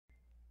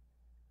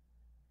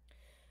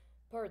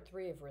Part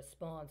 3 of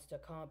Response to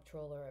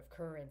Comptroller of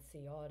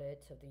Currency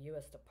Audit of the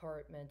U.S.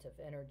 Department of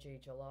Energy,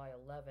 July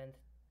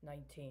 11th,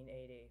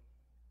 1980.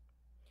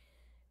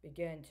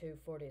 Begin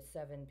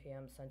 2:47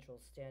 p.m. Central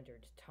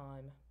Standard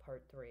Time,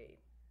 Part 3.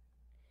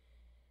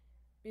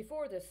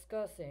 Before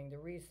discussing the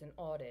recent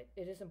audit,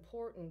 it is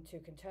important to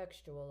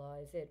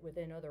contextualize it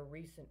within other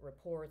recent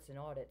reports and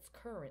audits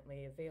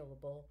currently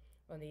available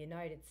on the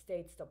United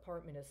States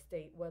Department of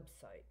State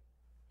website.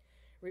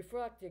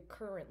 Reflected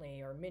currently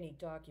are many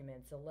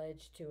documents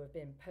alleged to have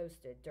been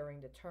posted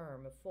during the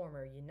term of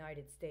former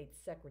United States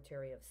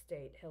Secretary of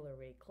State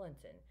Hillary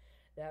Clinton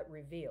that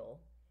reveal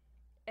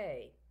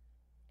A.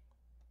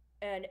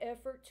 An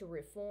effort to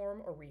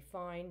reform or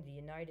refine the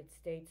United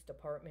States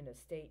Department of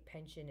State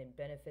pension and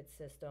benefit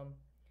system.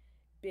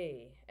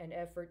 B. An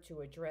effort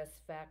to address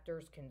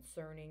factors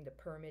concerning the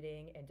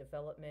permitting and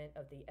development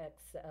of the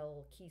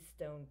XL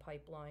Keystone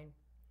Pipeline.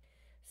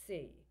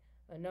 C.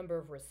 A number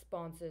of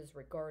responses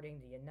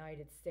regarding the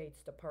United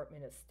States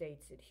Department of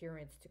State's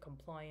adherence to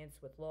compliance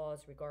with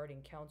laws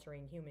regarding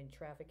countering human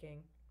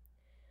trafficking.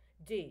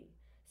 D.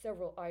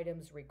 Several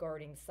items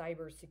regarding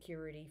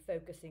cybersecurity,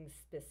 focusing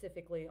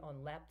specifically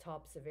on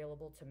laptops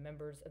available to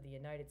members of the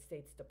United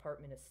States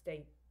Department of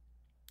State.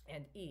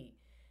 And E.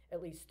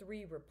 At least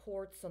 3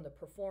 reports on the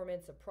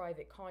performance of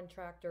private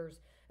contractors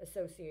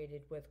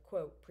associated with,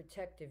 quote,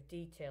 protective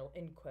detail,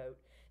 end quote,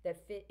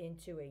 that fit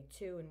into a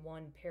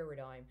 2-in-1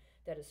 paradigm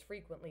that is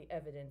frequently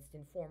evidenced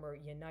in former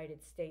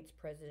United States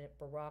President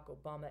Barack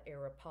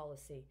Obama-era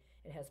policy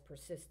and has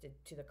persisted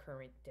to the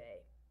current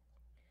day.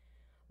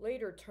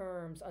 Later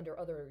terms under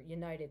other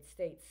United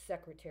States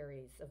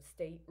Secretaries of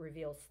State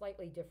reveal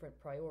slightly different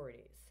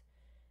priorities.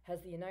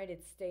 Has the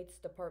United States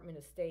Department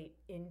of State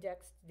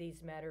indexed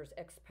these matters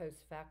ex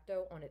post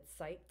facto on its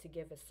site to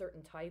give a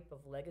certain type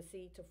of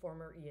legacy to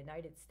former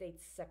United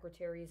States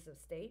Secretaries of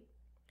State?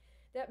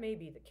 That may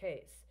be the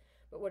case,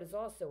 but what is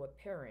also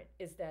apparent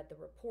is that the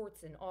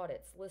reports and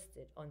audits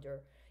listed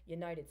under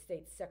United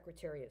States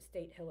Secretary of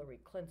State Hillary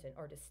Clinton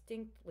are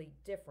distinctly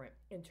different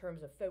in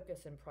terms of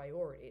focus and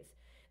priorities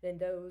than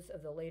those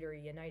of the later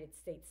United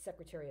States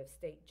Secretary of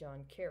State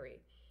John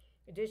Kerry.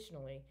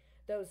 Additionally,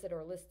 those that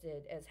are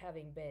listed as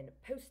having been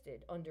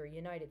posted under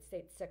United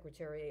States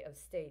Secretary of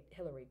State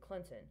Hillary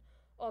Clinton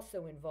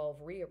also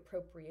involve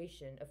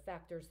reappropriation of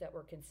factors that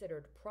were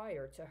considered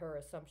prior to her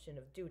assumption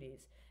of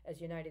duties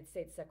as United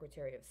States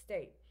Secretary of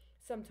State,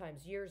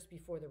 sometimes years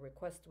before the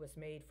request was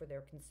made for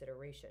their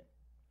consideration.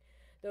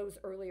 Those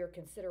earlier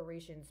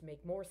considerations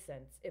make more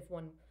sense if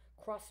one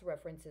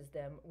cross-references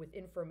them with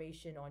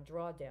information on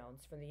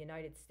drawdowns from the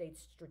United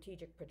States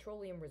Strategic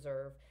Petroleum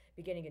Reserve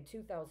beginning in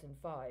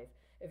 2005,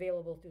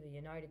 available through the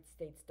United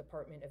States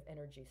Department of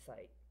Energy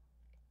site.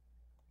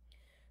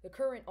 The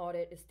current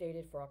audit is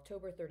dated for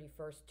October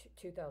 31st,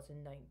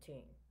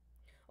 2019.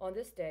 On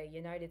this day,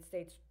 United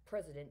States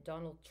President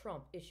Donald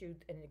Trump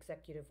issued an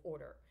executive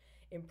order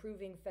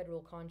improving federal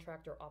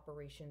contractor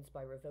operations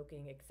by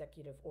revoking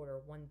Executive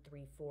Order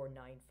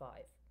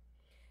 13495.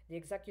 The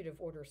executive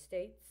order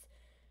states,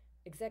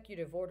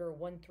 Executive Order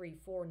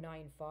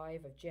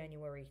 13495 of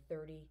January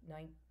 30,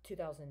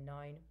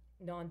 2009,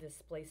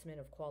 non-displacement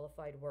of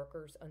qualified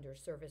workers under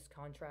service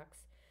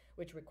contracts,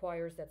 which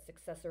requires that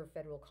successor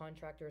federal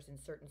contractors in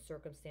certain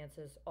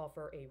circumstances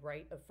offer a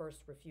right of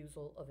first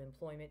refusal of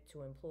employment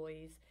to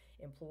employees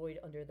employed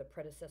under the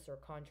predecessor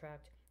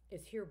contract,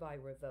 is hereby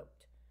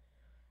revoked.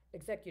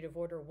 Executive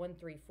Order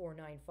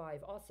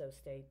 13495 also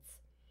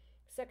states,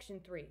 Section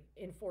 3,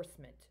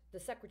 Enforcement. The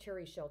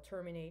Secretary shall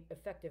terminate,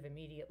 effective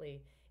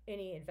immediately,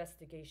 any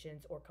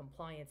investigations or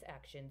compliance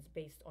actions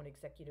based on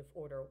Executive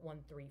Order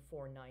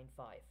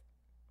 13495.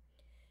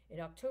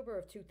 In October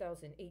of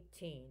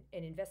 2018,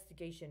 an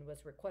investigation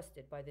was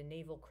requested by the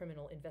Naval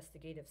Criminal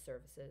Investigative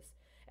Services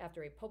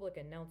after a public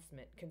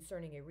announcement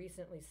concerning a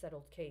recently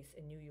settled case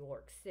in New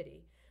York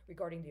City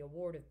regarding the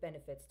award of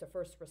benefits to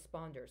first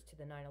responders to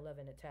the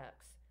 9/11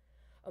 attacks.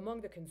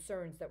 Among the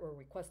concerns that were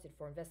requested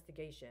for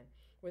investigation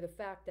were the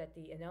fact that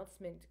the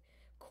announcement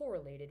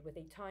correlated with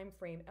a time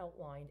frame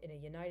outlined in a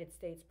United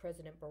States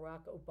President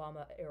Barack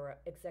Obama-era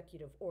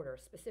executive order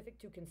specific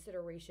to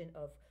consideration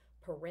of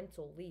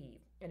parental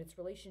leave and its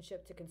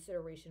relationship to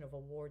consideration of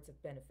awards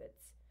of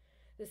benefits.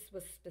 This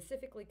was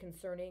specifically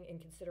concerning in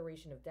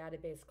consideration of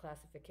database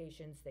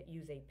classifications that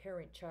use a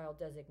parent-child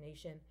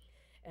designation,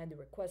 and the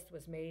request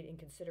was made in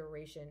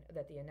consideration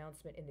that the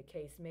announcement in the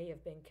case may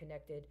have been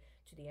connected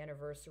to the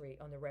anniversary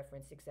on the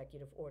referenced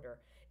executive order,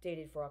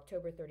 dated for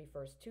October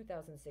 31st,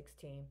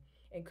 2016,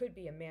 and could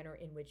be a manner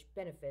in which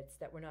benefits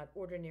that were not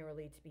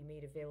ordinarily to be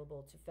made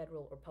available to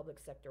federal or public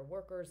sector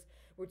workers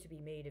were to be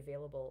made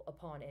available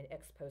upon an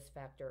ex post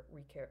facto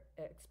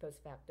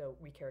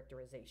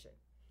recharacterization.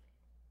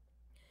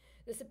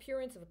 This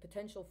appearance of a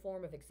potential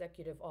form of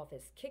executive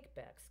office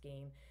kickback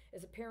scheme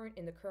is apparent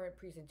in the current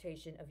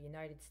presentation of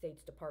United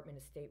States Department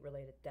of State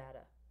related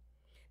data.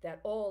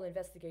 That all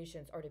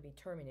investigations are to be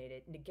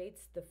terminated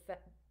negates the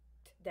fact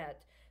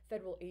that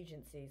federal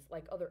agencies,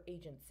 like other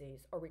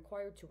agencies, are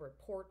required to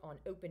report on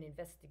open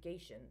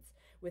investigations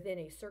within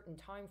a certain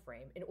time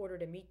frame in order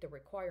to meet the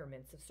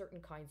requirements of certain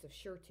kinds of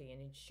surety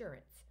and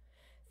insurance.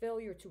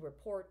 Failure to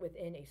report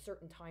within a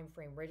certain time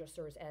frame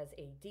registers as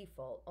a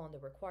default on the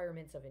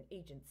requirements of an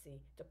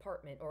agency,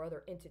 department, or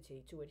other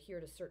entity to adhere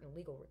to certain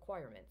legal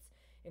requirements,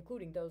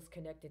 including those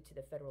connected to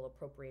the federal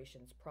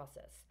appropriations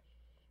process.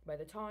 By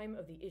the time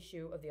of the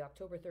issue of the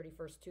October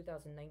 31st,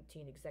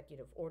 2019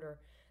 executive order,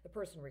 the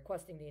person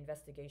requesting the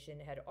investigation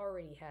had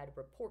already had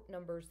report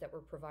numbers that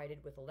were provided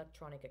with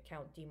electronic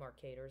account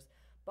demarcators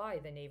by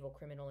the Naval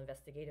Criminal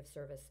Investigative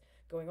Service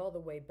going all the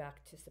way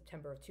back to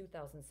September of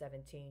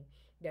 2017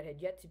 that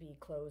had yet to be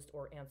closed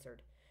or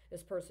answered.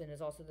 This person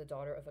is also the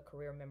daughter of a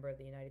career member of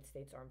the United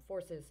States Armed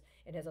Forces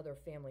and has other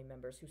family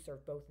members who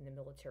serve both in the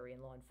military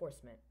and law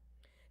enforcement.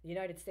 The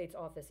United States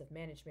Office of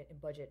Management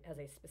and Budget has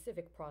a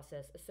specific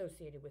process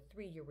associated with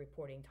 3-year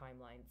reporting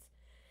timelines.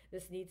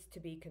 This needs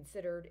to be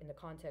considered in the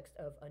context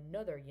of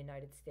another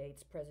United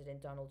States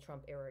President Donald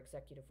Trump era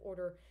executive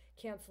order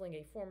canceling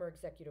a former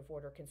executive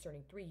order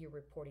concerning 3-year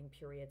reporting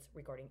periods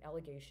regarding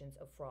allegations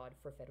of fraud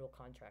for federal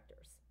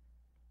contractors.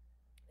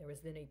 There was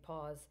then a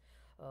pause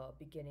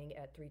beginning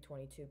at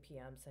 3:22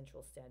 p.m.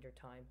 Central Standard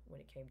Time when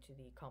it came to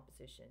the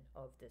composition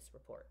of this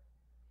report.